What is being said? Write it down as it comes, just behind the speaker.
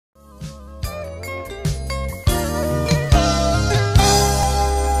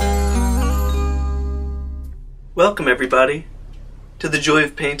Welcome everybody to The Joy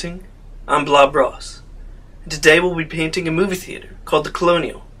of Painting. I'm Blob Ross, and today we'll be painting a movie theater called the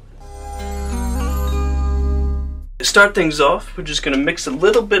Colonial. To start things off, we're just going to mix a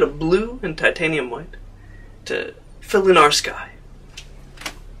little bit of blue and titanium white to fill in our sky.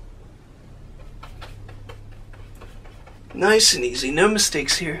 Nice and easy, no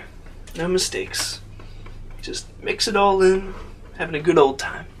mistakes here, no mistakes. Just mix it all in, having a good old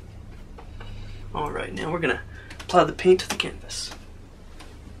time. Alright, now we're going to apply the paint to the canvas.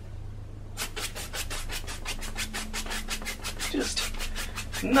 Just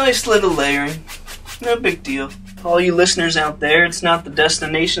nice little layering, no big deal. All you listeners out there, it's not the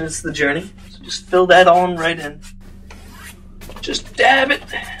destination, it's the journey. So just fill that on right in. Just dab it,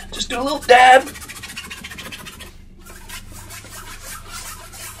 just do a little dab.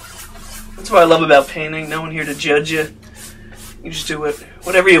 That's what I love about painting, no one here to judge you. You just do it,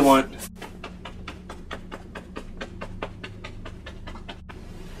 whatever you want.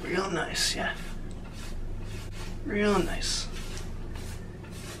 Real nice, yeah. Real nice.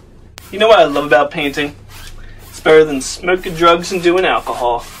 You know what I love about painting? It's better than smoking drugs and doing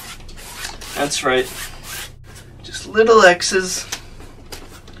alcohol. That's right. Just little X's.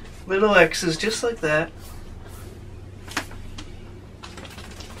 Little X's, just like that.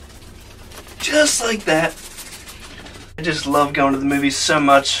 Just like that. I just love going to the movies so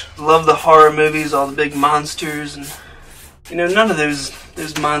much. Love the horror movies, all the big monsters, and you know, none of those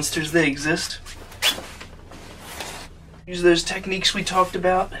monsters, they exist. Use those techniques we talked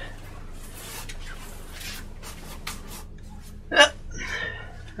about. Yep.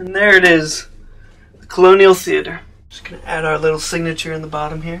 And there it is, the Colonial Theater. Just gonna add our little signature in the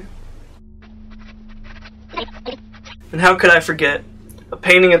bottom here. And how could I forget? A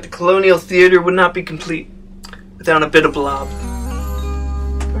painting at the Colonial Theater would not be complete without a bit of blob.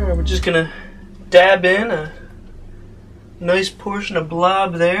 Alright, we're just gonna dab in a nice portion of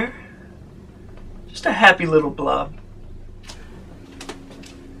blob there. Just a happy little blob.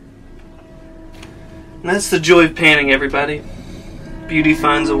 And that's the joy of painting, everybody. Beauty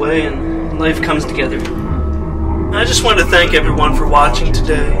finds a way and life comes together. I just want to thank everyone for watching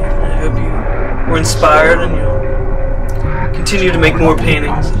today. I hope you were inspired and you'll continue to make more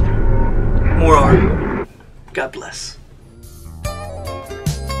paintings, more art. God bless.